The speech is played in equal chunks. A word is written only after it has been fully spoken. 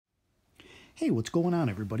Hey, what's going on,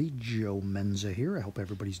 everybody? Joe Menza here. I hope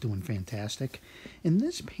everybody's doing fantastic. In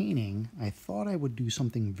this painting, I thought I would do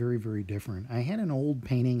something very, very different. I had an old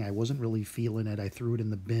painting. I wasn't really feeling it. I threw it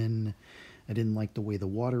in the bin. I didn't like the way the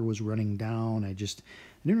water was running down. I didn't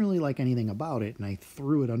really like anything about it, and I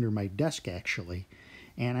threw it under my desk, actually.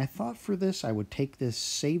 And I thought for this, I would take this,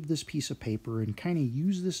 save this piece of paper, and kind of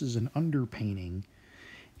use this as an underpainting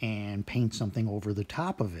and paint something over the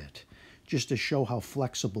top of it, just to show how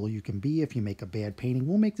flexible you can be if you make a bad painting.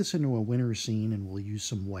 We'll make this into a winter scene and we'll use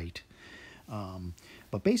some white.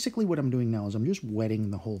 But basically what I'm doing now is I'm just wetting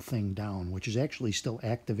the whole thing down, which is actually still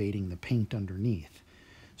activating the paint underneath.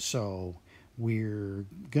 So we're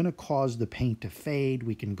going to cause the paint to fade.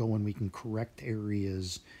 We can go and we can correct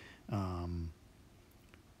areas. But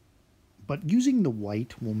using the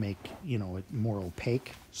white will make, it more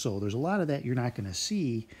opaque. So there's a lot of that you're not going to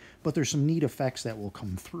see, but there's some neat effects that will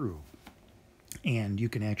come through. And you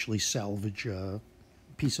can actually salvage a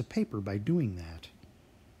piece of paper by doing that.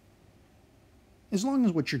 As long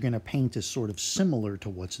as what you're going to paint is sort of similar to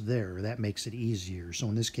what's there, that makes it easier. So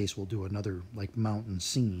in this case, we'll do another like mountain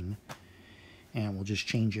scene, and we'll just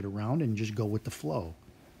change it around and just go with the flow.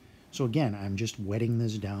 So again, I'm just wetting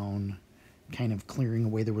this down, kind of clearing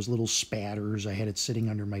away. There was little spatters. I had it sitting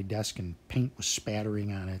under my desk and paint was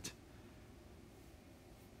spattering on it.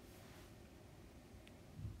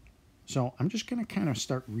 So I'm just going to kind of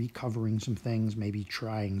start recovering some things, maybe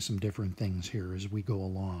trying some different things here as we go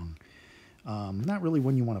along. Not really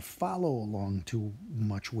one you want to follow along too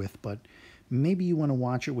much with, but maybe you want to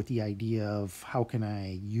watch it with the idea of how can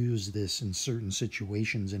I use this in certain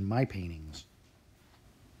situations in my paintings.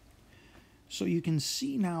 So you can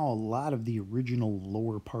see now a lot of the original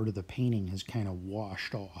lower part of the painting has kind of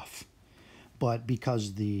washed off. But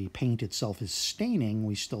because the paint itself is staining,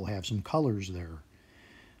 we still have some colors there.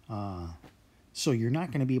 So you're not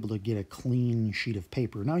going to be able to get a clean sheet of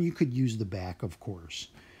paper. Now you could use the back, of course,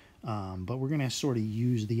 but we're going to sort of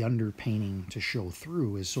use the underpainting to show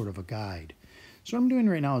through as sort of a guide. So what I'm doing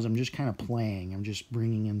right now is I'm just kind of playing. I'm just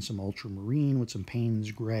bringing in some ultramarine with some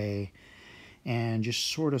Payne's gray and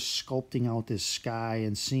just sort of sculpting out this sky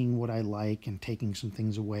and seeing what I like and taking some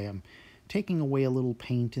things away. I'm taking away a little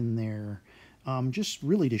paint in there, just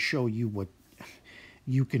really to show you what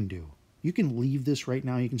you can do. You can leave this right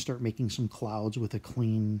now. You can start making some clouds with a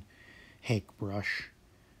clean Hake brush.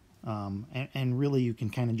 And really you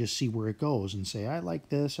can kind of just see where it goes and say, I like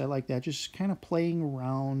this, I like that. Just kind of playing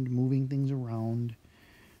around, moving things around,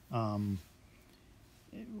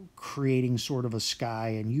 creating sort of a sky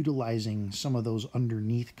and utilizing some of those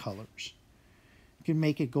underneath colors. You can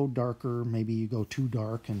make it go darker. Maybe you go too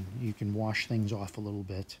dark and you can wash things off a little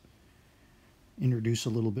bit. Introduce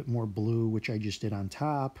a little bit more blue, which I just did on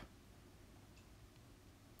top.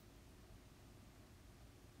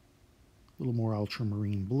 A little more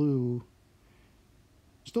ultramarine blue.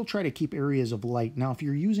 Still try to keep areas of light. Now, if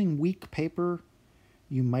you're using weak paper,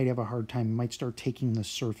 you might have a hard time. You might start taking the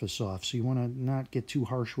surface off, so you want to not get too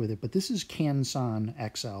harsh with it. But this is Canson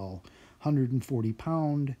XL, 140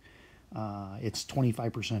 pound. It's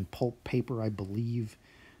 25% pulp paper, I believe.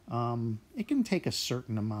 It can take a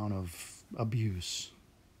certain amount of abuse.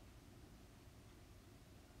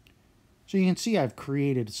 So you can see I've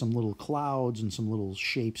created some little clouds and some little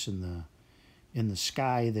shapes in the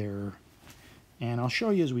sky there. And I'll show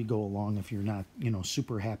you as we go along if you're not,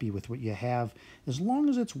 super happy with what you have. As long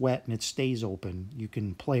as it's wet and it stays open, you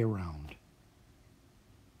can play around.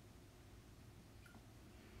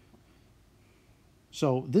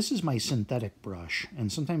 So this is my synthetic brush,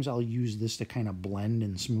 and sometimes I'll use this to kind of blend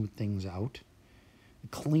and smooth things out. A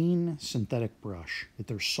clean synthetic brush, that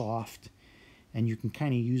they're soft, and you can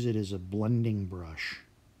kind of use it as a blending brush.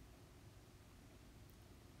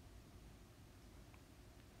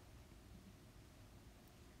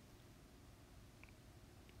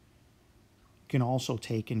 You can also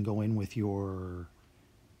take and go in with your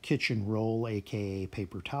kitchen roll, aka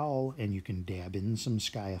paper towel, and you can dab in some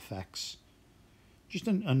sky effects. Just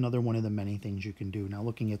another one of the many things you can do. Now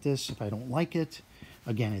looking at this, if I don't like it,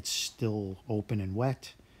 again, it's still open and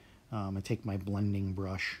wet. I take my blending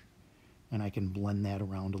brush and I can blend that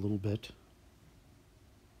around a little bit.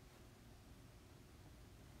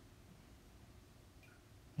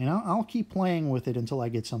 And I'll keep playing with it until I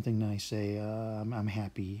get something that I say, I'm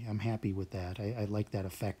happy. I'm happy with that. I like that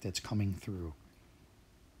effect that's coming through.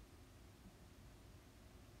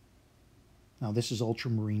 Now this is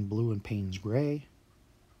ultramarine blue and Payne's gray.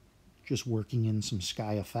 Just working in some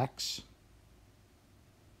sky effects.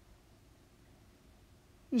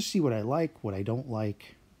 Just see what I like, what I don't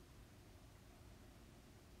like.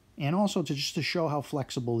 And also just to show how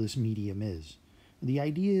flexible this medium is. The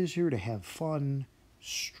idea is here to have fun,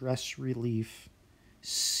 stress relief,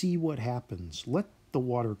 see what happens. Let the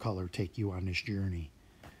watercolor take you on this journey.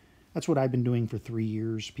 That's what I've been doing for 3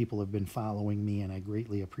 years. People have been following me, and I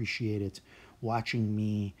greatly appreciate it. Watching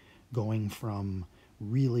me going from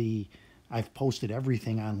really, I've posted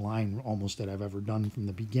everything online almost that I've ever done from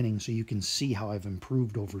the beginning, so you can see how I've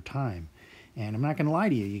improved over time. And I'm not going to lie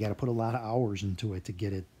to you, you got to put a lot of hours into it to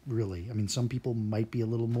get it really. I mean, some people might be a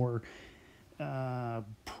little more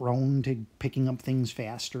prone to picking up things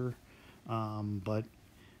faster, but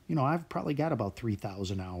you know, I've probably got about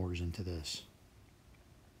 3,000 hours into this.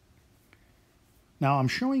 Now I'm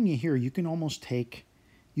showing you here, you can almost take,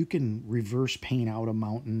 you can reverse paint out a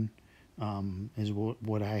mountain, is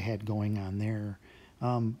what I had going on there.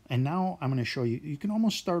 And now I'm going to show you, you can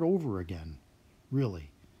almost start over again,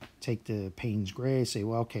 really. Take the Payne's Gray, say,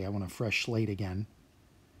 well, okay, I want a fresh slate again.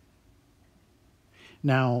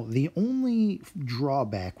 Now, the only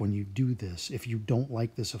drawback when you do this, if you don't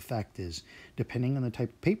like this effect, is depending on the type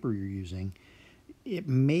of paper you're using, it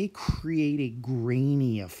may create a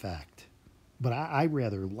grainy effect. But I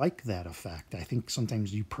rather like that effect. I think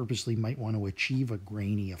sometimes you purposely might want to achieve a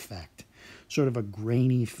grainy effect, sort of a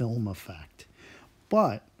grainy film effect.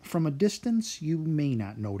 But from a distance, you may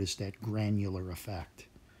not notice that granular effect.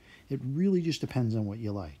 It really just depends on what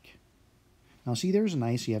you like. Now see, there's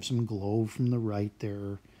nice, you have some glow from the right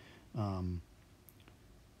there. And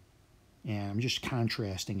I'm just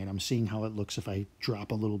contrasting it. I'm seeing how it looks if I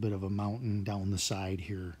drop a little bit of a mountain down the side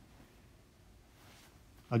here.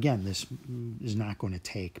 Again, this is not going to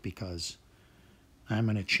take because I'm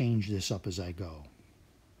going to change this up as I go.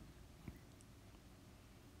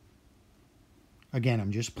 Again,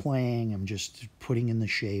 I'm just playing, I'm just putting in the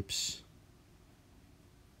shapes.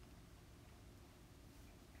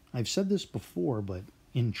 I've said this before, but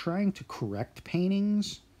in trying to correct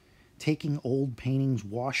paintings, taking old paintings,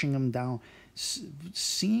 washing them down,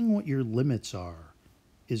 seeing what your limits are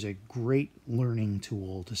is a great learning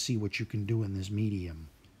tool to see what you can do in this medium.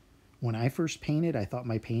 When I first painted, I thought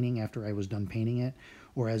my painting, after I was done painting it,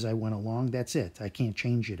 or as I went along, that's it. I can't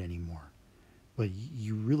change it anymore. But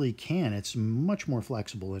you really can. It's much more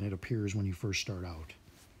flexible than it appears when you first start out.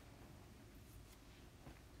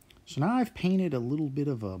 So now I've painted a little bit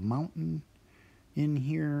of a mountain in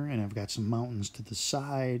here, and I've got some mountains to the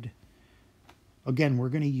side. Again, we're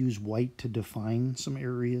going to use white to define some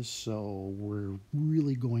areas, so we're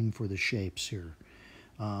really going for the shapes here.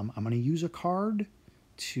 I'm going to use a card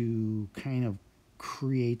to kind of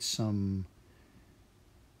create some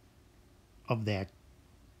of that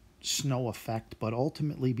snow effect, but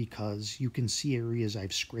ultimately, because you can see areas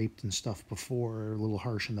I've scraped and stuff before, a little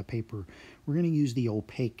harsh on the paper, we're going to use the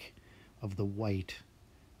opaque of the white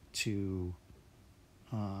to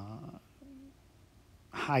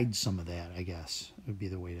hide some of that, I guess, would be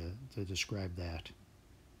the way to describe that.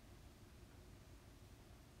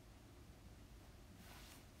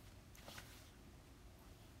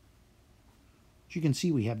 As you can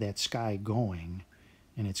see, we have that sky going,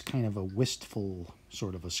 and it's kind of a wistful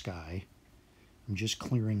sort of a sky. I'm just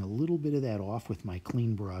clearing a little bit of that off with my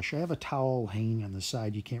clean brush. I have a towel hanging on the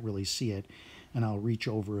side, you can't really see it, and I'll reach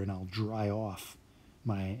over and I'll dry off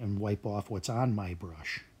and wipe off what's on my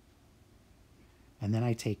brush. And then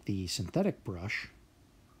I take the synthetic brush,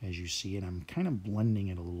 as you see, and I'm kind of blending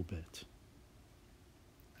it a little bit.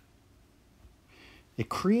 It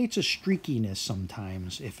creates a streakiness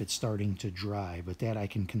sometimes if it's starting to dry, but that I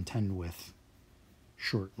can contend with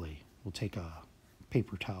shortly. We'll take a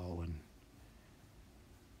paper towel and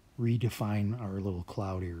redefine our little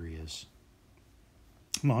cloud areas,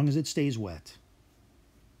 as long as it stays wet.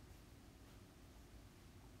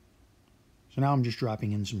 So now I'm just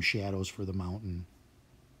dropping in some shadows for the mountain.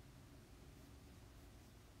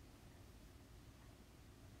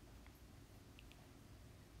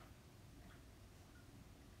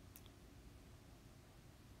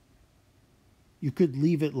 You could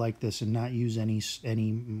leave it like this and not use any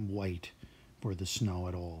white for the snow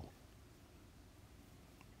at all.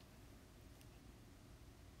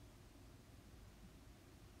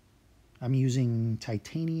 I'm using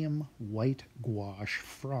titanium white gouache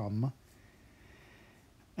from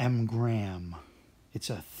M. Graham. It's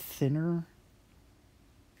a thinner,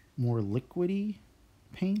 more liquidy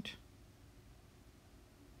paint.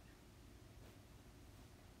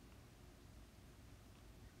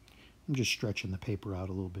 I'm just stretching the paper out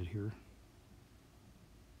a little bit here.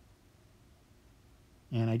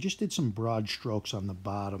 And I just did some broad strokes on the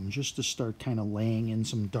bottom just to start kind of laying in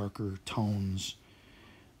some darker tones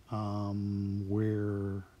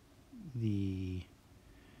where the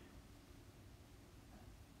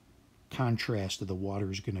contrast of the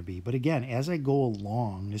water is going to be. But again, as I go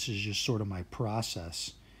along, this is just sort of my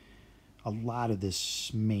process. A lot of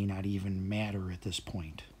this may not even matter at this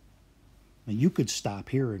point. Now, you could stop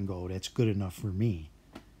here and go, that's good enough for me.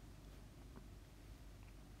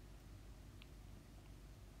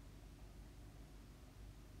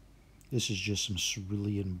 This is just some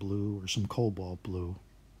cerulean blue or some cobalt blue,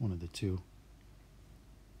 one of the two.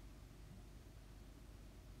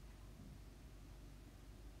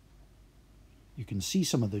 You can see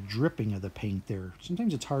some of the dripping of the paint there.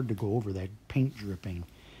 Sometimes it's hard to go over that paint dripping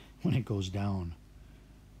when it goes down.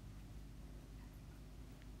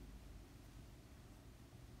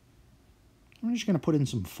 I'm just going to put in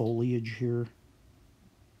some foliage here.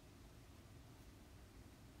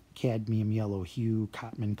 Cadmium yellow hue,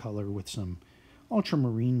 cotton color with some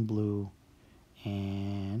ultramarine blue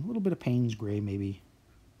and a little bit of Payne's gray maybe.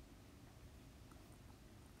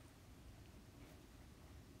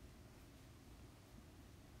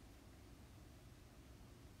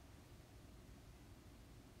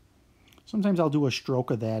 Sometimes I'll do a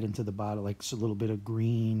stroke of that into the bottom, like a little bit of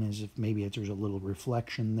green, as if maybe there's a little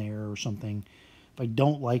reflection there or something. If I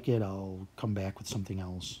don't like it, I'll come back with something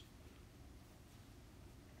else.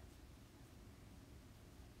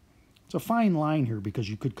 It's a fine line here because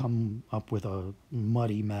you could come up with a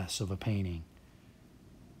muddy mess of a painting.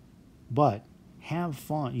 But have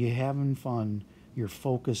fun. You're having fun. You're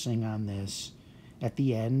focusing on this. At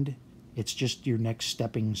the end, it's just your next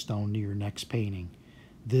stepping stone to your next painting.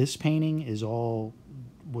 This painting is all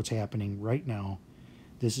what's happening right now.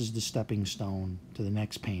 This is the stepping stone to the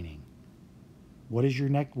next painting. What is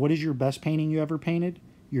your best painting you ever painted?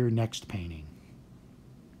 Your next painting.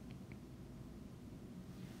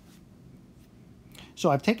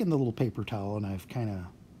 So I've taken the little paper towel and I've kind of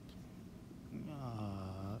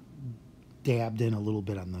dabbed in a little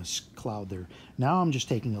bit on this cloud there. Now I'm just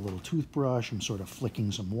taking a little toothbrush. I'm sort of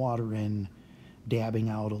flicking some water in, dabbing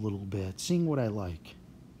out a little bit, seeing what I like.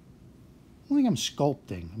 I think I'm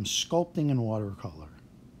sculpting. I'm sculpting in watercolor.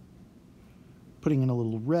 Putting in a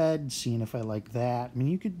little red, seeing if I like that. I mean,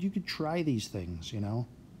 you could try these things, you know.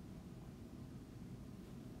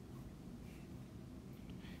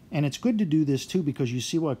 And it's good to do this too because you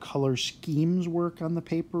see what color schemes work on the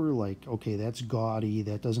paper. Like, okay, that's gaudy.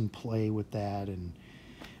 That doesn't play with that. And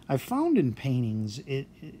I found in paintings,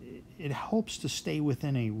 it helps to stay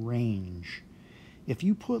within a range. If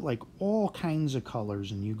you put like all kinds of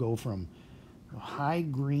colors and you go from high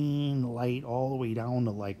green, light, all the way down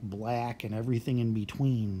to like black and everything in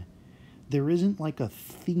between, there isn't like a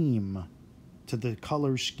theme to the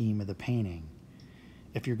color scheme of the painting.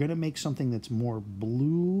 If you're going to make something that's more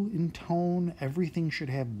blue in tone, everything should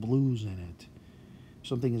have blues in it. If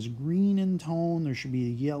something is green in tone, there should be a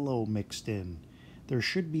yellow mixed in. There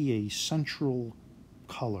should be a central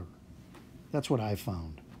color. That's what I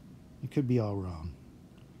found. It could be all wrong.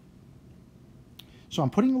 So I'm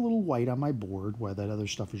putting a little white on my board while that other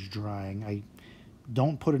stuff is drying. I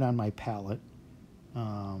don't put it on my palette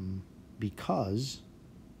because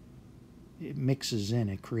it mixes in.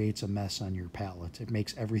 It creates a mess on your palette. It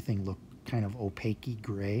makes everything look kind of opaque-y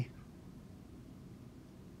gray.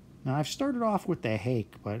 Now I've started off with the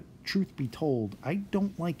hake, but truth be told, I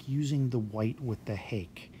don't like using the white with the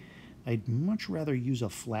hake. I'd much rather use a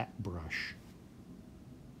flat brush.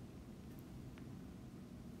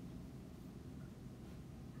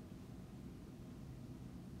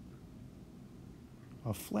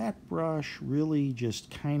 A flat brush really just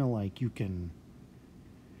kind of like you can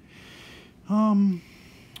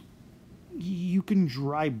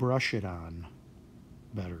dry brush it on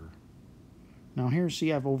better. Now here,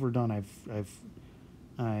 see, I've overdone.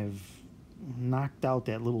 I've knocked out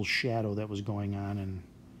that little shadow that was going on, and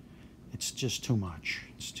it's just too much.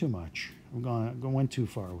 It's too much. Went too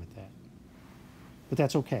far with that. But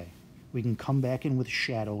that's okay. We can come back in with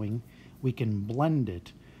shadowing. We can blend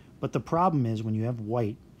it. But the problem is when you have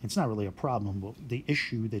white, it's not really a problem, but the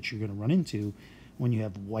issue that you're going to run into when you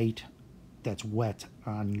have white that's wet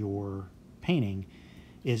on your painting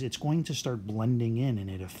is it's going to start blending in,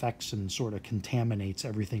 and it affects and sort of contaminates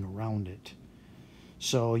everything around it.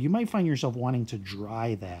 So you might find yourself wanting to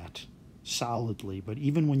dry that solidly, but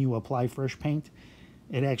even when you apply fresh paint,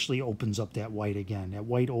 it actually opens up that white again. That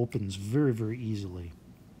white opens very, very easily.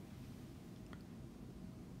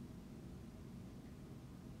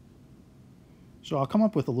 So I'll come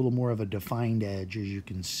up with a little more of a defined edge, as you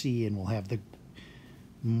can see, and we'll have the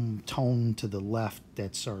tone to the left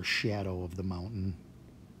that's our shadow of the mountain.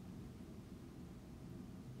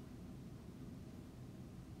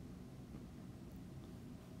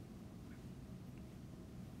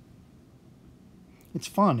 It's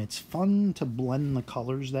fun. It's fun to blend the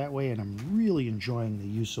colors that way, and I'm really enjoying the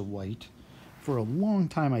use of white. For a long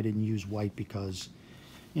time, I didn't use white because,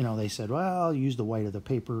 you know, they said, well, use the white of the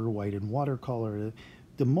paper, white in watercolor.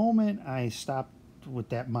 The moment I stopped with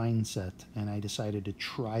that mindset and I decided to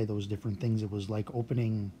try those different things, it was like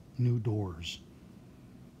opening new doors.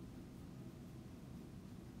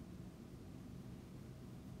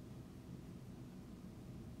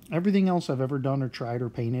 Everything else I've ever done or tried or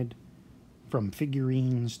painted, from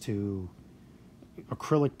figurines to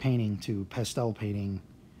acrylic painting to pastel painting,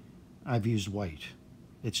 I've used white.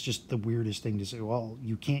 It's just the weirdest thing to say, well,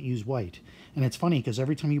 you can't use white. And it's funny because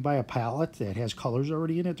every time you buy a palette that has colors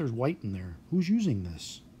already in it, there's white in there. Who's using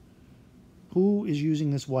this? Who is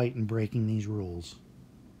using this white and breaking these rules?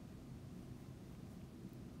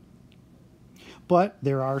 But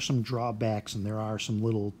there are some drawbacks and there are some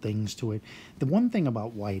little things to it. The one thing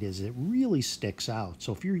about white is it really sticks out.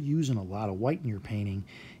 So if you're using a lot of white in your painting,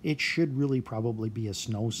 it should really probably be a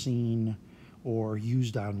snow scene or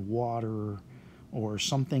used on water or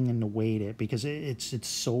something in the way that, because it's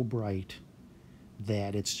so bright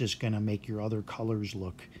that it's just going to make your other colors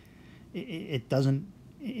look, it doesn't,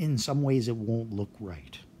 in some ways it won't look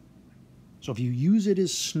right. So if you use it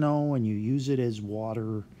as snow and you use it as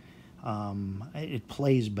water, it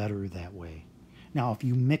plays better that way. Now, if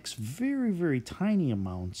you mix very, very tiny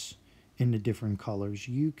amounts into different colors,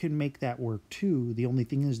 you can make that work too. The only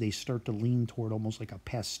thing is they start to lean toward almost like a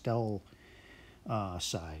pastel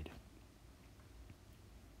side.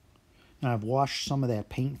 Now, I've washed some of that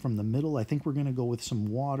paint from the middle. I think we're going to go with some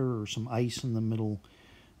water or some ice in the middle.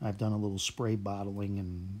 I've done a little spray bottling,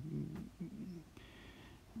 and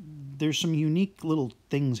there's some unique little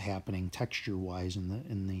things happening texture-wise in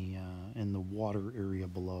the water area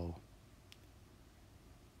below.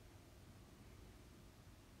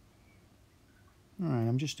 All right,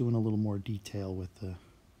 I'm just doing a little more detail with the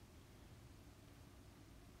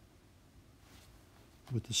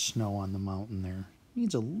snow on the mountain there.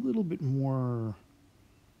 Needs a little bit more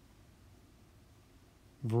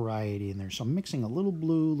variety in there. So I'm mixing a little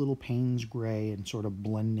blue, little Payne's gray, and sort of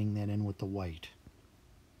blending that in with the white.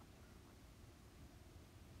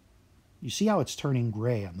 You see how it's turning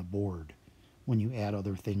gray on the board when you add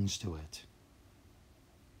other things to it.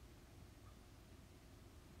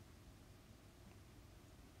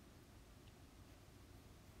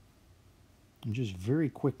 I'm just very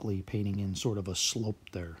quickly painting in sort of a slope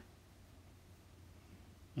there.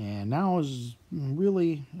 And now is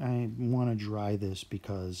really, I want to dry this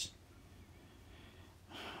because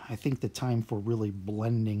I think the time for really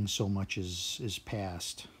blending so much is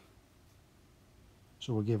past.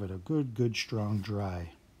 So we'll give it a good strong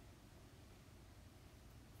dry.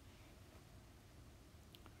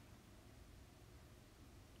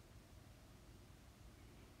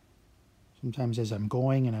 Sometimes as I'm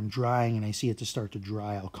going and I'm drying and I see it to start to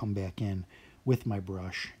dry, I'll come back in with my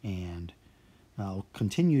brush and I'll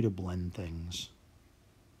continue to blend things.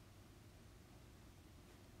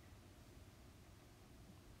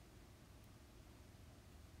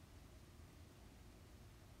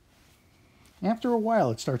 After a while,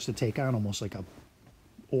 it starts to take on almost like a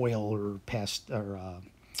oil or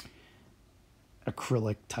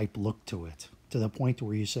acrylic type look to it, to the point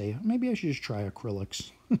where you say, maybe I should just try acrylics.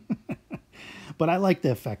 But I like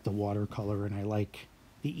the effect of watercolor, and I like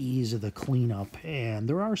the ease of the cleanup, and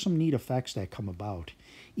there are some neat effects that come about,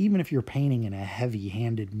 even if you're painting in a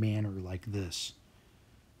heavy-handed manner like this.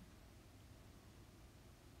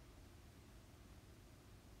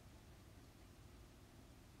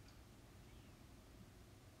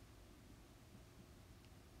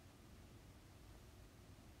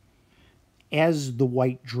 As the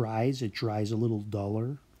white dries, it dries a little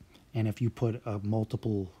duller, and if you put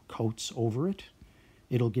multiple coats over it,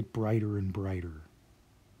 it'll get brighter and brighter.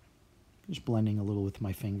 Just blending a little with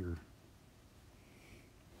my finger.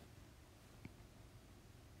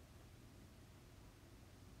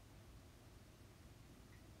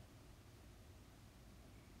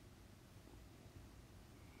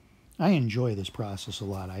 I enjoy this process a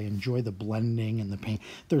lot. I enjoy the blending and the paint.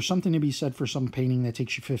 There's something to be said for some painting that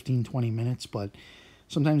takes you 15-20 minutes, but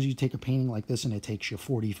sometimes you take a painting like this and it takes you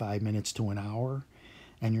 45 minutes to an hour,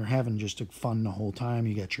 and you're having just fun the whole time.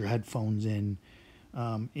 You got your headphones in.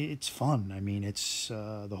 It's fun. I mean, it's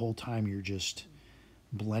the whole time you're just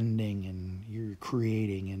blending and you're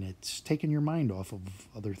creating, and it's taking your mind off of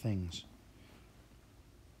other things.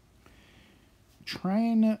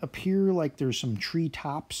 Trying to appear like there's some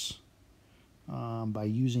treetops by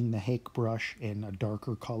using the Hake brush and a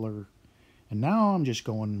darker color. And now I'm just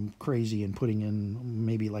going crazy and putting in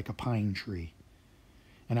maybe like a pine tree.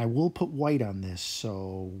 And I will put white on this,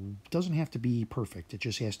 so it doesn't have to be perfect. It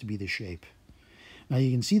just has to be the shape. Now you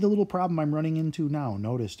can see the little problem I'm running into now.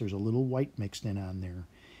 Notice there's a little white mixed in on there.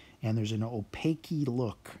 And there's an opaque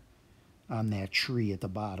look on that tree at the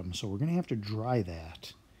bottom. So we're going to have to dry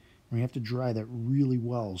that. We're going to have to dry that really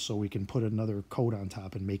well so we can put another coat on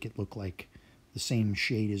top and make it look like the same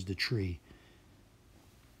shade as the tree.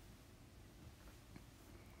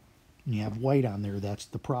 When you have white on there, that's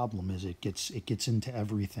the problem, is it gets into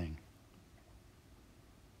everything.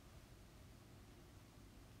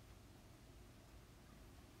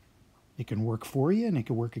 It can work for you and it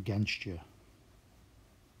can work against you.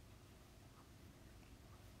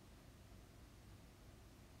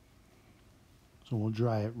 So we'll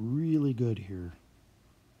dry it really good here.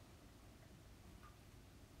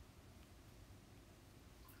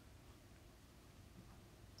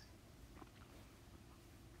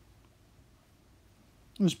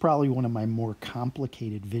 This is probably one of my more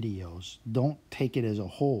complicated videos. Don't take it as a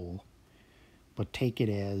whole, but take it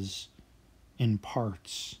as in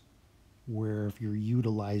parts, where if you're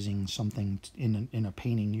utilizing something in a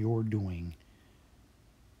painting you're doing,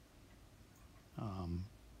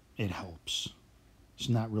 it helps. It's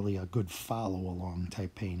not really a good follow-along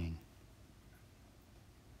type painting.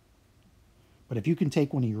 But if you can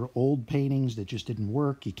take one of your old paintings that just didn't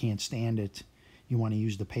work, you can't stand it, you want to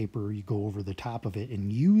use the paper, you go over the top of it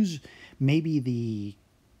and use, maybe the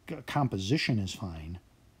composition is fine,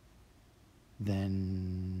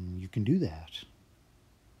 then you can do that.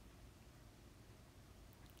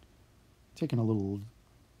 Taking a little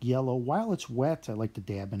yellow. While it's wet, I like to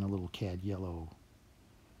dab in a little cad yellow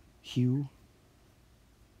hue.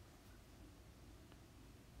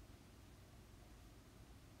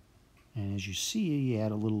 And as you see, you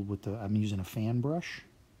add a little with the, I'm using a fan brush.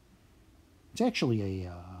 It's actually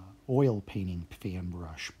a oil painting fan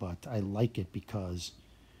brush, but I like it because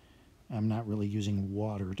I'm not really using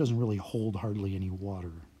water. It doesn't really hold hardly any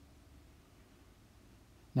water.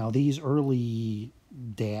 Now these early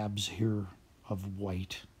dabs here of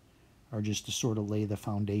white are just to sort of lay the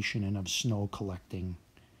foundation in of snow collecting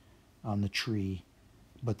on the tree,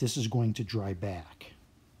 but this is going to dry back.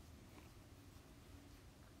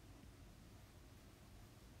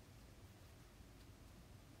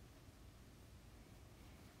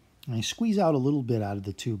 And I squeeze out a little bit out of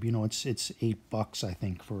the tube. You know, it's $8, I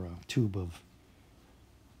think, for a tube of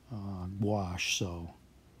wash, so,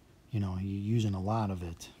 you know, you're using a lot of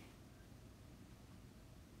it.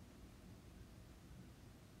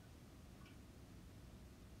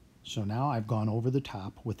 So now I've gone over the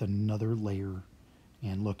top with another layer,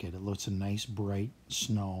 and look at it. It looks a nice bright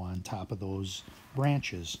snow on top of those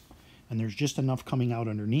branches. And there's just enough coming out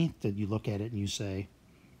underneath that you look at it and you say,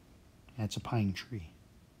 that's a pine tree.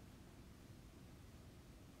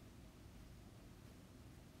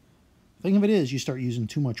 The thing of it is, you start using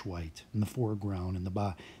too much white in the foreground and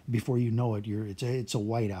the before you know it, it's a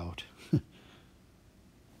white out.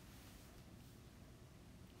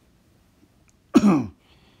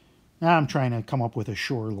 Now I'm trying to come up with a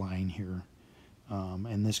shoreline here,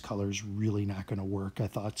 and this color's really not going to work. I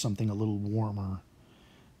thought something a little warmer,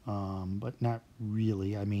 but not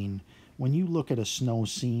really. I mean, when you look at a snow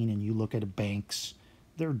scene and you look at banks,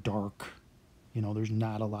 they're dark. You know, there's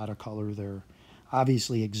not a lot of color there.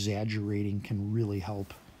 Obviously, exaggerating can really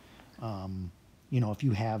help. You know, if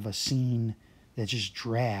you have a scene that's just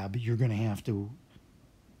drab, you're going to have to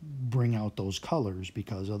bring out those colors,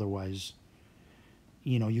 because otherwise,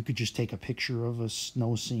 you know, you could just take a picture of a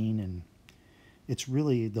snow scene and it's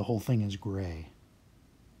really, the whole thing is gray.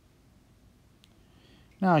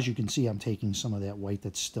 Now, as you can see, I'm taking some of that white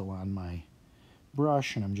that's still on my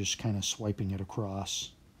brush and I'm just kind of swiping it across,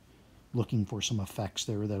 looking for some effects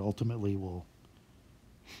there that ultimately will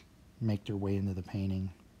make their way into the painting.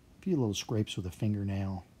 A few little scrapes with a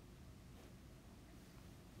fingernail.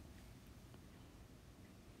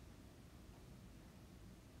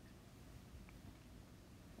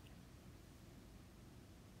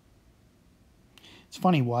 It's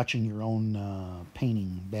funny watching your own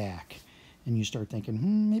painting back, and you start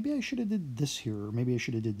thinking, maybe I should have did this here, or maybe I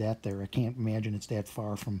should have did that there. I can't imagine it's that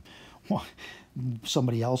far from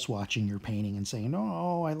somebody else watching your painting and saying,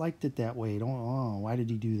 oh, I liked it that way. Oh, why did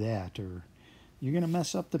he do that? Or, you're going to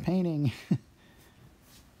mess up the painting.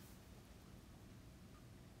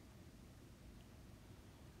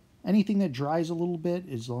 Anything that dries a little bit,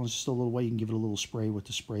 as long as it's still a little wet, you can give it a little spray with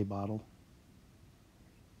the spray bottle.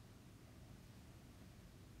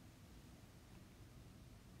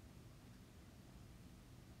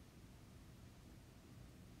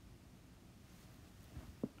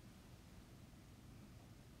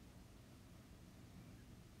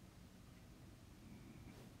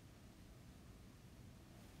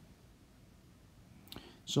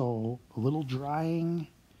 So a little drying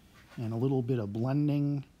and a little bit of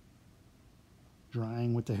blending,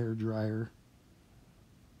 drying with the hair dryer.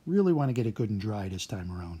 Really want to get it good and dry this time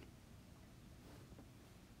around.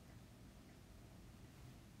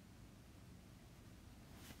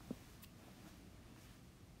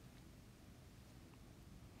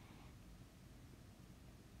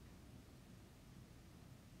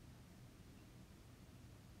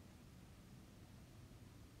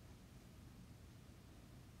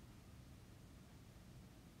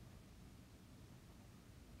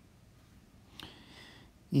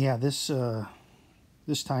 Yeah, this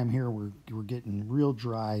time here we're getting real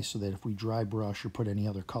dry, so that if we dry brush or put any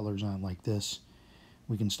other colors on like this,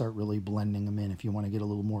 we can start really blending them in. If you want to get a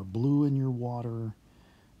little more blue in your water,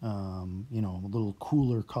 you know, a little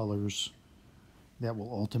cooler colors that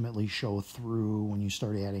will ultimately show through when you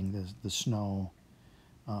start adding the snow,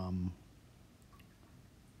 and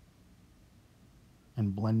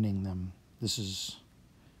blending them. This is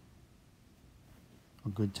a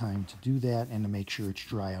good time to do that, and to make sure it's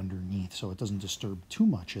dry underneath so it doesn't disturb too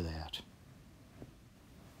much of that.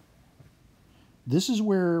 This is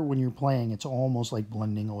where, when you're playing, it's almost like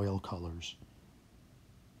blending oil colors.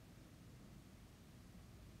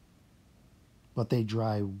 But they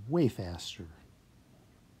dry way faster.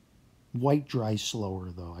 White dries slower,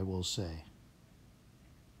 though, I will say.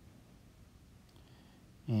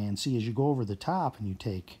 And see, as you go over the top and you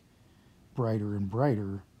take brighter and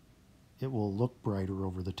brighter, it will look brighter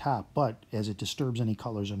over the top. But as it disturbs any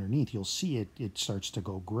colors underneath, you'll see it starts to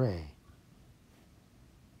go gray.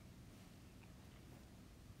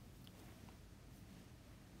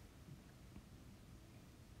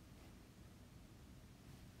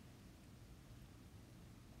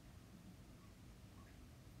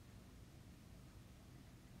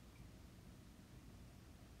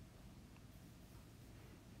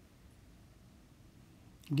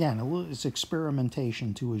 Again, it's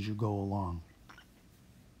experimentation too as you go along.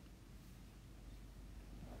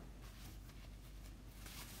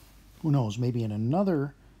 Who knows, maybe in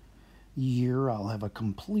another year I'll have a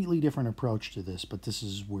completely different approach to this, but this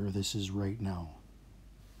is where this is right now.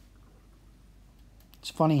 It's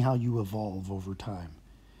funny how you evolve over time.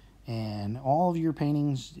 And all of your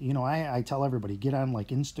paintings, you know, I tell everybody, get on like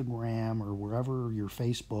Instagram or wherever, your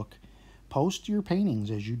Facebook, post your paintings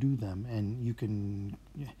as you do them, and you can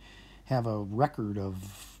have a record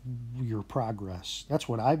of your progress. That's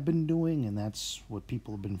what I've been doing, and that's what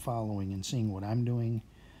people have been following and seeing what I'm doing.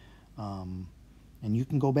 And you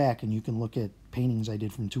can go back and you can look at paintings I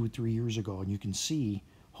did from 2 or 3 years ago, and you can see,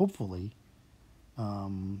 hopefully,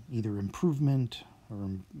 either improvement or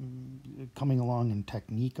coming along in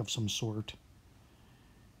technique of some sort,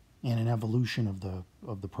 and an evolution of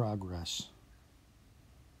the progress.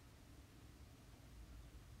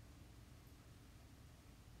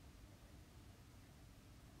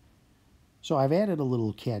 So I've added a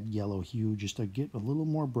little cad yellow hue just to get a little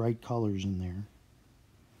more bright colors in there.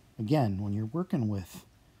 Again, when you're working with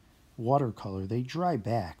watercolor, they dry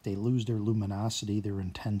back. They lose their luminosity, their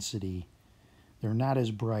intensity. They're not as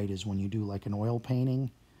bright as when you do like an oil painting.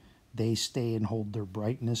 They stay and hold their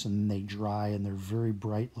brightness, and then they dry, and they're very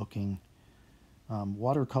bright looking.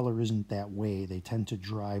 Watercolor isn't that way. They tend to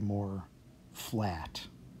dry more flat.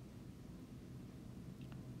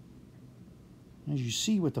 As you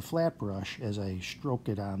see with the flat brush, as I stroke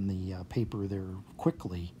it on the paper there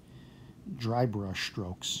quickly, dry brush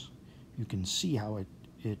strokes, you can see how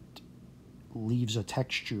it leaves a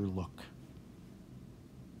texture look.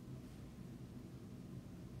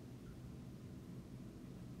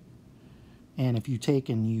 And if you take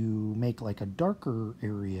and you make like a darker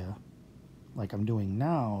area, like I'm doing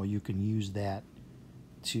now, you can use that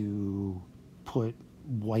to put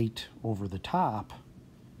white over the top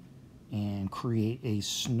and create a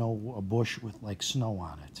bush with like snow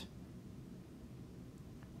on it.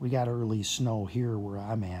 We got early snow here where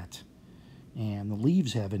I'm at, and the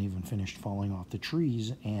leaves haven't even finished falling off the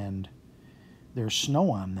trees, and there's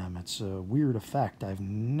snow on them. It's a weird effect. I've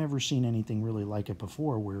never seen anything really like it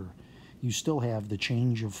before, where you still have the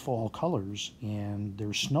change of fall colors and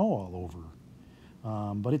there's snow all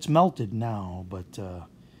over. But it's melted now. But I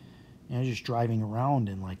was just driving around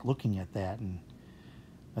and like looking at that, and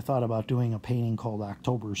I thought about doing a painting called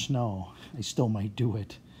October Snow. I still might do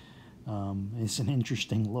it. It's an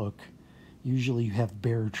interesting look. Usually you have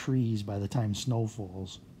bare trees by the time snow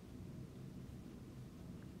falls.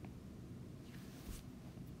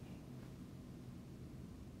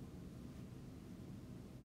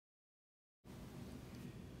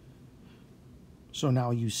 So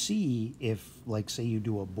now you see, if, like, say you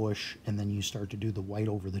do a bush and then you start to do the white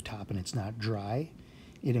over the top and it's not dry,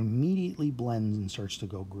 it immediately blends and starts to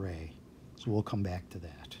go gray. So we'll come back to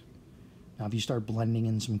that. Now if you start blending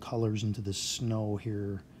in some colors into the snow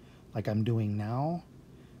here, like I'm doing now,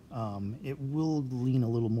 it will lean a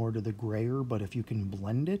little more to the grayer, but if you can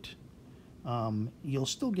blend it, you'll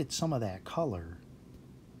still get some of that color.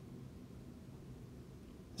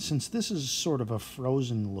 Since this is sort of a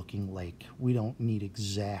frozen looking lake, we don't need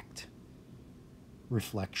exact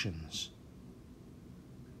reflections.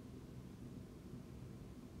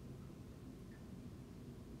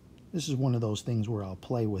 This is one of those things where I'll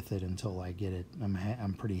play with it until I get it.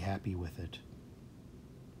 I'm pretty happy with it.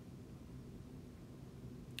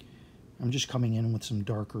 I'm just coming in with some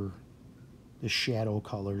darker, the shadow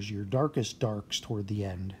colors, your darkest darks toward the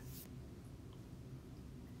end.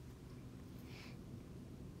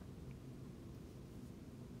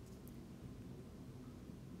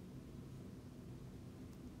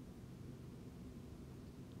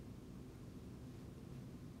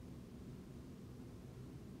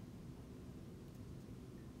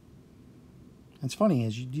 It's funny,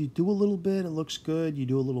 as you do a little bit, it looks good, you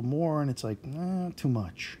do a little more, and it's like, too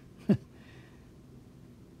much.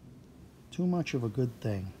 Too much of a good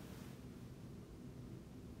thing.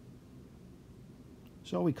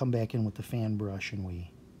 So we come back in with the fan brush and we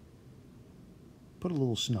put a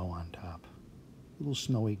little snow on top. A little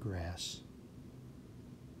snowy grass.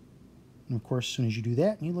 And of course, as soon as you do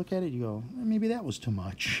that and you look at it, you go, maybe that was too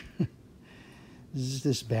much. This is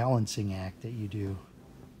this balancing act that you do.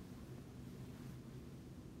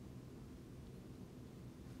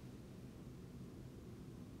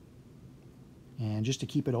 And just to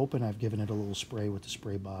keep it open, I've given it a little spray with the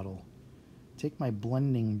spray bottle. Take my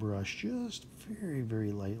blending brush just very,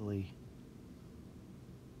 very lightly.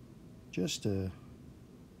 Just to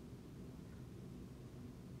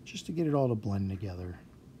get it all to blend together.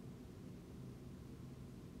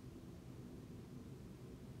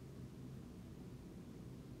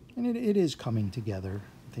 And it is coming together,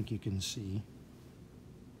 I think you can see.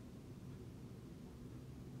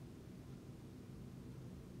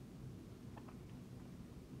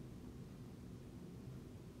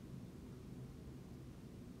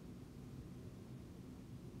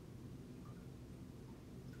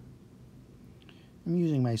 I'm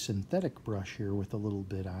using my synthetic brush here with a little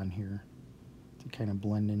bit on here to kind of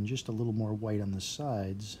blend in just a little more white on the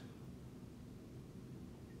sides.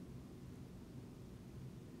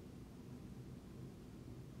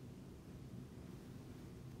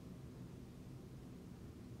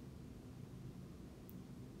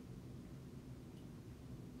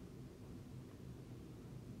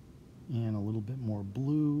 And a little bit more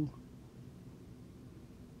blue.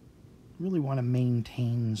 Really want to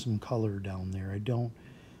maintain some color down there. I don't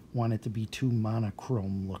want it to be too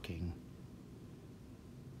monochrome looking.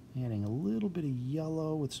 Adding a little bit of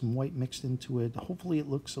yellow with some white mixed into it. Hopefully it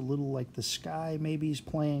looks a little like the sky maybe is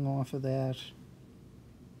playing off of that.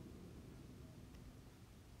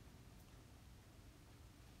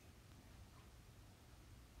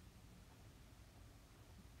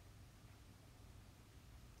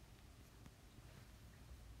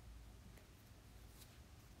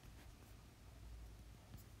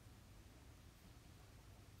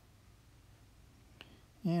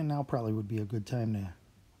 And now probably would be a good time to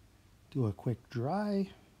do a quick dry.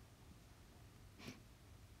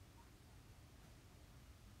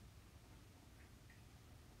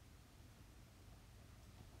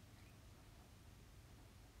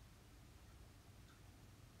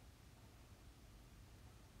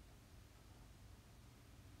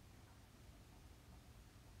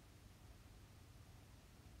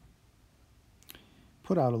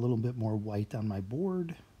 Put out a little bit more white on my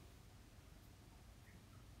board.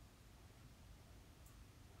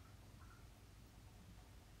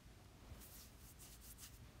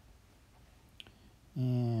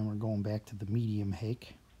 And we're going back to the medium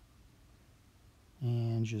hake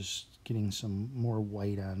and just getting some more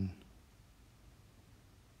white on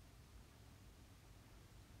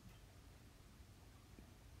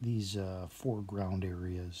these foreground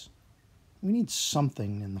areas. We need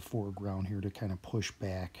something in the foreground here to kind of push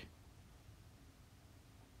back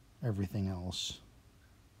everything else.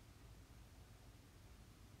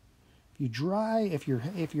 If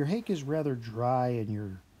your hake is rather dry and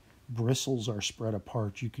your bristles are spread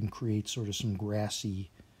apart, you can create sort of some grassy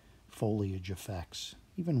foliage effects,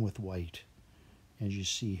 even with white. As you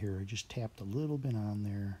see here, I just tapped a little bit on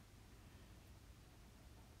there.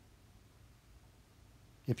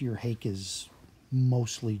 If your hake is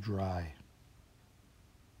mostly dry.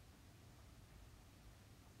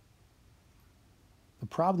 The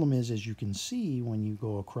problem is, as you can see, when you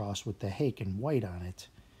go across with the hake and white on it,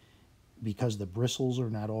 because the bristles are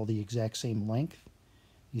not all the exact same length,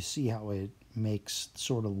 you see how it makes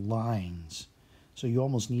sort of lines. So you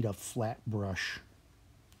almost need a flat brush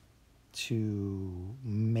to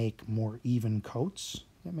make more even coats.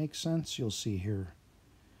 That makes sense. You'll see here.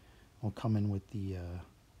 I'll come in with the.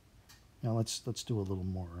 Now let's do a little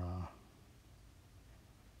more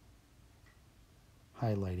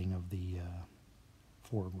highlighting of the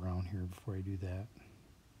foreground here before I do that.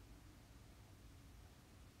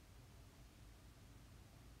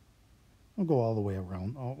 I'll go all the way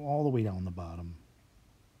around, all the way down the bottom.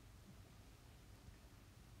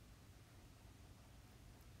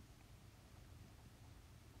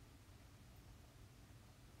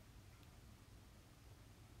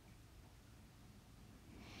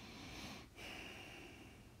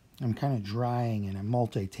 I'm kind of drying and I'm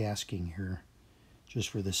multitasking here just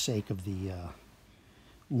for the sake of the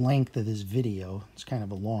length of this video. It's kind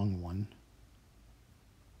of a long one.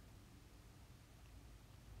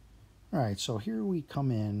 Alright, so here we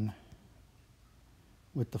come in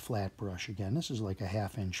with the flat brush again. This is like a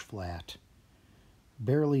 1/2 inch flat.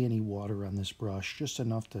 Barely any water on this brush, just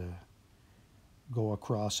enough to go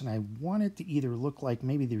across. And I want it to either look like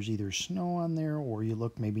maybe there's either snow on there, or you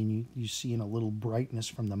look, maybe you see in a little brightness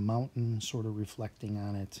from the mountain sort of reflecting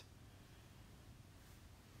on it.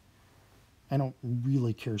 I don't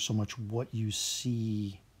really care so much what you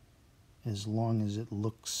see as long as it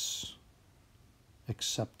looks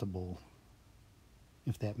acceptable,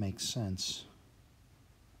 if that makes sense.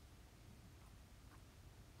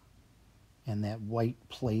 And that white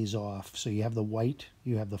plays off. So you have the white,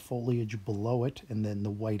 you have the foliage below it, and then the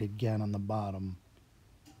white again on the bottom.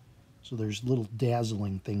 So there's little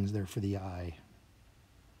dazzling things there for the eye.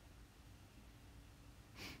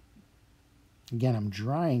 Again, I'm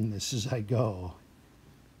drying this as I go,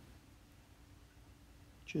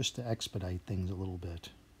 just to expedite things a little bit.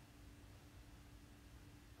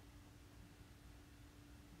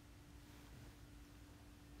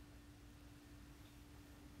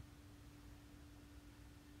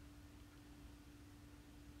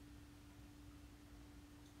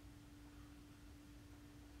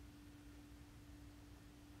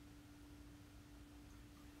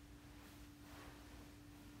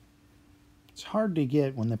 It's hard to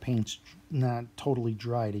get when the paint's not totally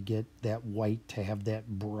dry to get that white to have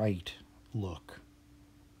that bright look.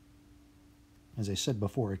 As I said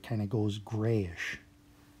before, it kind of goes grayish.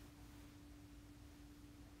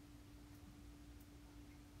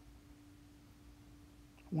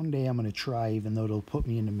 One day I'm going to try, even though it'll put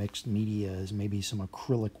me into mixed media, is maybe some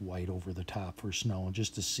acrylic white over the top for snow,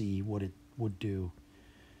 just to see what it would do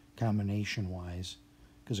combination-wise.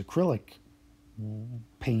 Because acrylic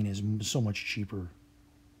paint is so much cheaper.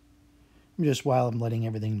 Just while I'm letting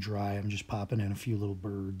everything dry, I'm just popping in a few little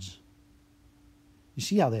birds. You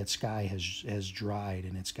see how that sky has dried,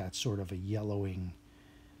 and it's got sort of a yellowing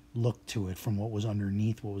look to it from what was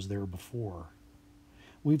underneath what was there before.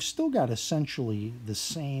 We've still got essentially the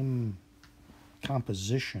same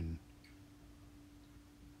composition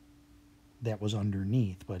that was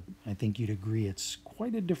underneath, but I think you'd agree it's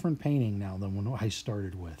quite a different painting now than when I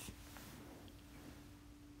started with.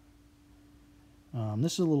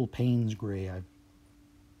 This is a little Payne's gray I've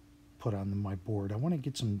put on my board. I want to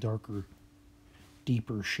get some darker,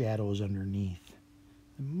 deeper shadows underneath.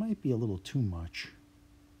 It might be a little too much.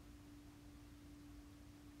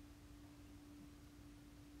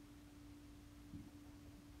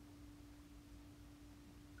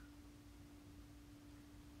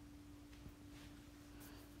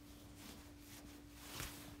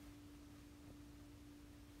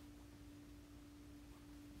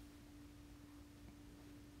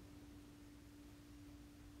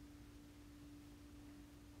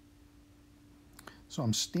 So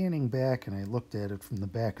I'm standing back and I looked at it from the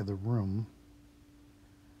back of the room,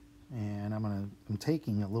 and I'm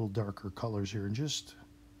taking a little darker colors here and just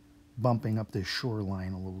bumping up this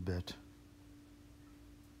shoreline a little bit.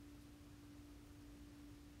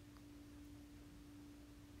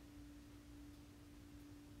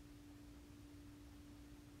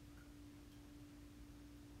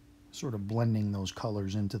 Sort of blending those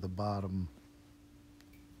colors into the bottom.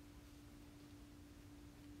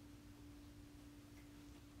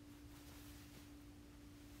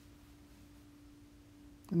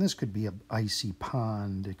 And this could be an icy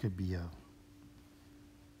pond, it could be a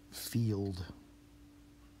field.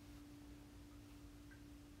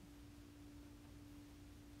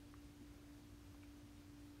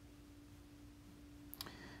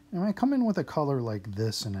 And I come in with a color like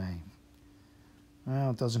this and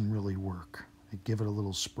well, it doesn't really work. I give it a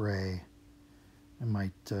little spray. I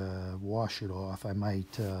might wash it off. I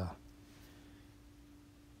might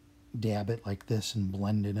dab it like this and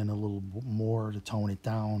blend it in a little more to tone it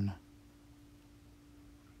down.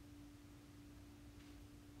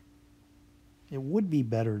 It would be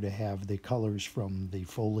better to have the colors from the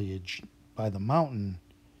foliage by the mountain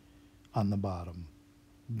on the bottom.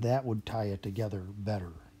 That would tie it together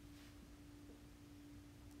better.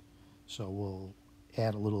 So we'll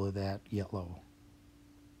add a little of that yellow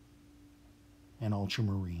and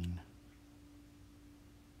ultramarine.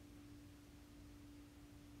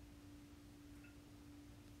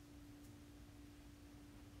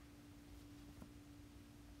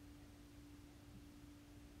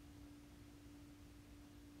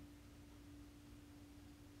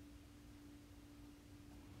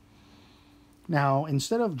 Now,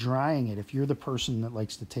 instead of drying it, if you're the person that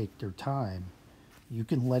likes to take their time, you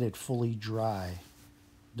can let it fully dry.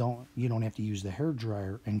 You don't have to use the hair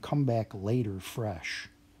dryer and come back later fresh.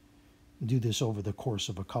 Do this over the course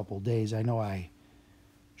of a couple days. I know I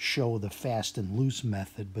show the fast and loose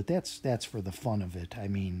method, but that's for the fun of it. I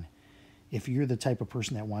mean, if you're the type of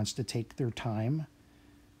person that wants to take their time,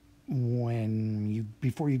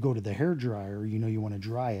 before you go to the hair dryer, you know you want to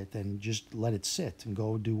dry it, then just let it sit and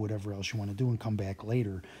go do whatever else you want to do and come back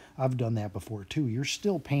later. I've done that before too. You're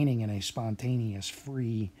still painting in a spontaneous,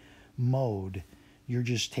 free mode. You're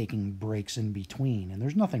just taking breaks in between, and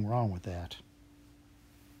there's nothing wrong with that.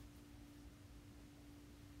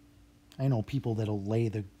 I know people that'll lay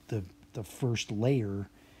the first layer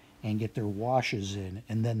and get their washes in,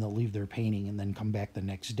 and then they'll leave their painting and then come back the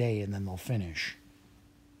next day and then they'll finish.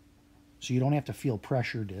 So you don't have to feel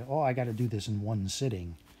pressured to, oh, I got to do this in one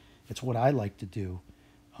sitting. It's what I like to do.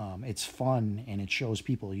 It's fun, and it shows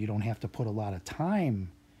people you don't have to put a lot of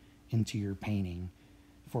time into your painting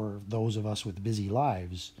for those of us with busy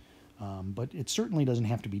lives. But it certainly doesn't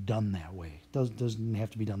have to be done that way. It doesn't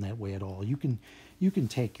have to be done that way at all. You can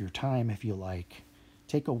take your time if you like.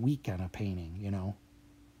 Take a week on a painting, you know.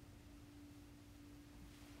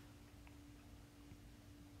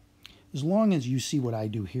 As long as you see what I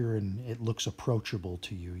do here and it looks approachable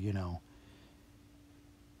to you, you know.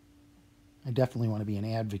 I definitely want to be an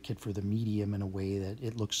advocate for the medium in a way that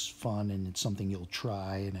it looks fun and it's something you'll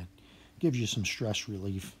try and it gives you some stress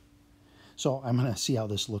relief. So I'm going to see how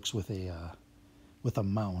this looks with a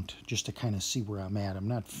mount, just to kind of see where I'm at. I'm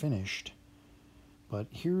not finished, but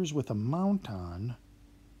here's with a mount on.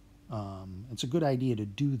 It's a good idea to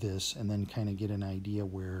do this and then kind of get an idea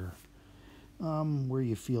where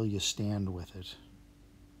you feel you stand with it.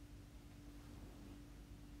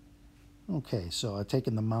 Okay, so I've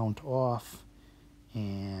taken the mount off,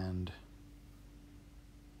 and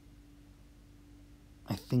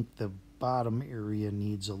I think the bottom area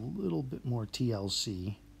needs a little bit more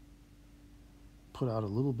TLC. Put out a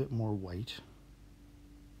little bit more white.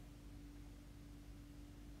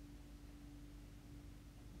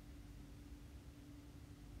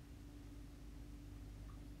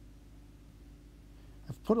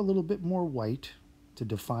 I've put a little bit more white to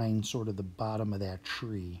define sort of the bottom of that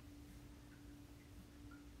tree.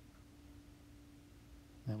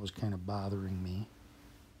 That was kind of bothering me.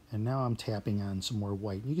 And now I'm tapping on some more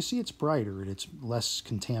white. You can see it's brighter and it's less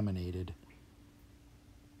contaminated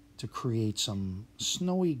to create some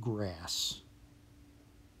snowy grass.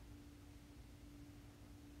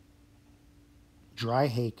 Dry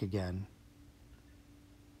hake again.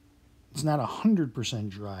 It's not 100%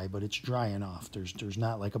 dry, but it's dry enough. There's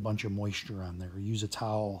not like a bunch of moisture on there. Use a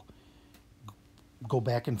towel, go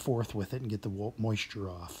back and forth with it and get the moisture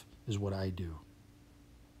off is what I do.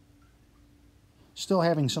 Still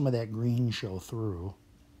having some of that green show through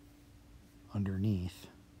underneath.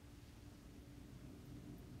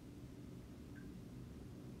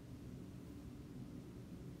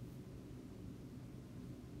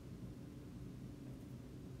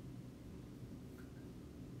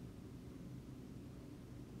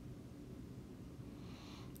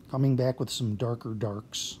 Coming back with some darker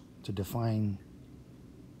darks to define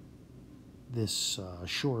this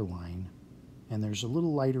shoreline. And there's a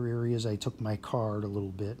little lighter areas. I took my card a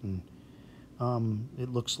little bit, and it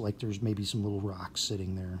looks like there's maybe some little rocks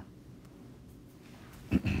sitting there.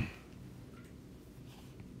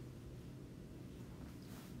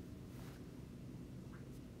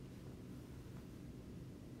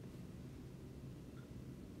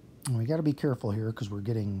 We got to be careful here because we're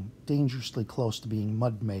getting dangerously close to being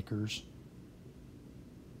mud makers.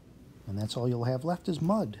 And that's all you'll have left is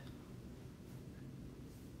mud.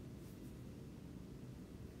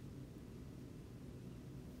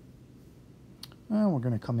 Well, we're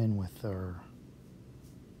going to come in with our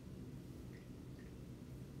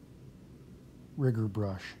rigger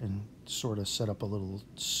brush and sort of set up a little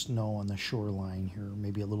snow on the shoreline here.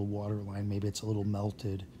 Maybe a little water line. Maybe it's a little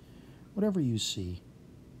melted. whatever you see.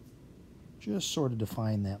 Just sort of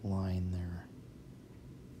define that line there.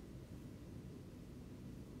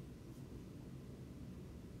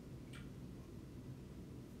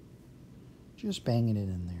 Just banging it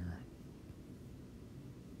in there.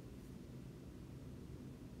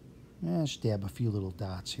 Just dab a few little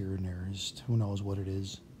dots here and there. Just who knows what it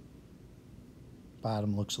is.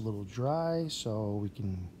 Bottom looks a little dry, so we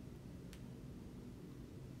can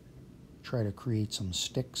try to create some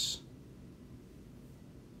sticks.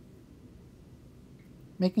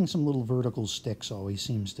 Making some little vertical sticks always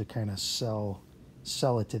seems to kind of sell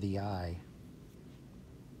it to the eye.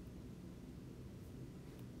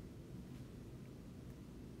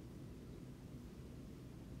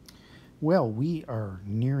 Well, we are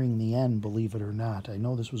nearing the end, believe it or not. I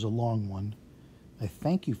know this was a long one. I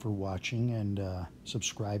thank you for watching and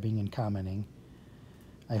subscribing and commenting.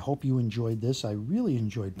 I hope you enjoyed this. I really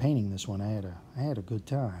enjoyed painting this one. I had a good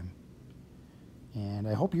time. And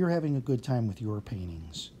I hope you're having a good time with your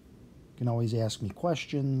paintings. You can always ask me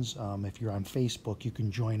questions. If you're on Facebook, you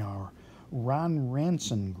can join our Ron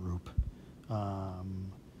Ranson group,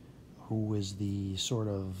 who is the sort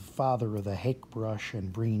of father of the hake brush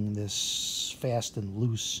and bringing this fast and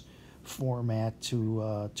loose format to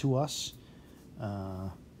us.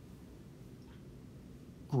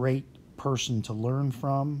 Great person to learn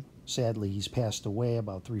from. Sadly, he's passed away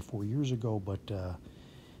about 3-4 years ago, but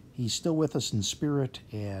he's still with us in spirit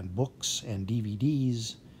and books and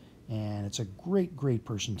DVDs, and it's a great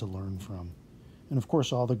person to learn from. And of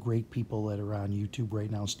course, all the great people that are on YouTube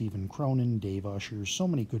right now, Stephen Cronin, Dave Usher, so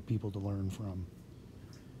many good people to learn from.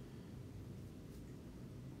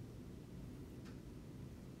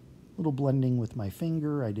 Little blending with my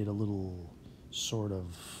finger. I did a little sort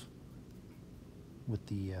of with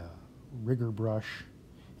the rigger brush.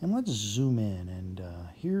 And let's zoom in, and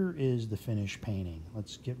here is the finished painting.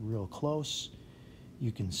 Let's get real close.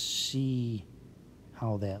 You can see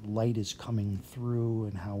how that light is coming through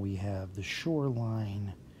and how we have the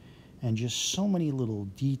shoreline and just so many little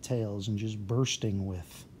details and just bursting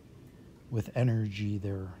with energy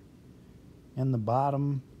there. And the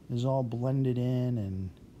bottom is all blended in, and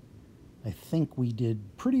I think we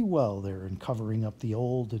did pretty well there in covering up the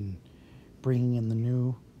old and bringing in the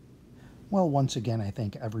new. Well, once again, I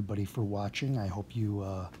thank everybody for watching. I hope you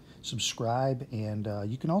subscribe, and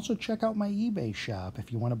you can also check out my eBay shop.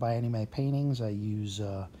 If you want to buy any of my paintings, I use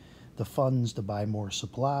the funds to buy more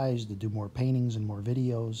supplies, to do more paintings and more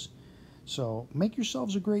videos. So make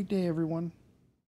yourselves a great day, everyone.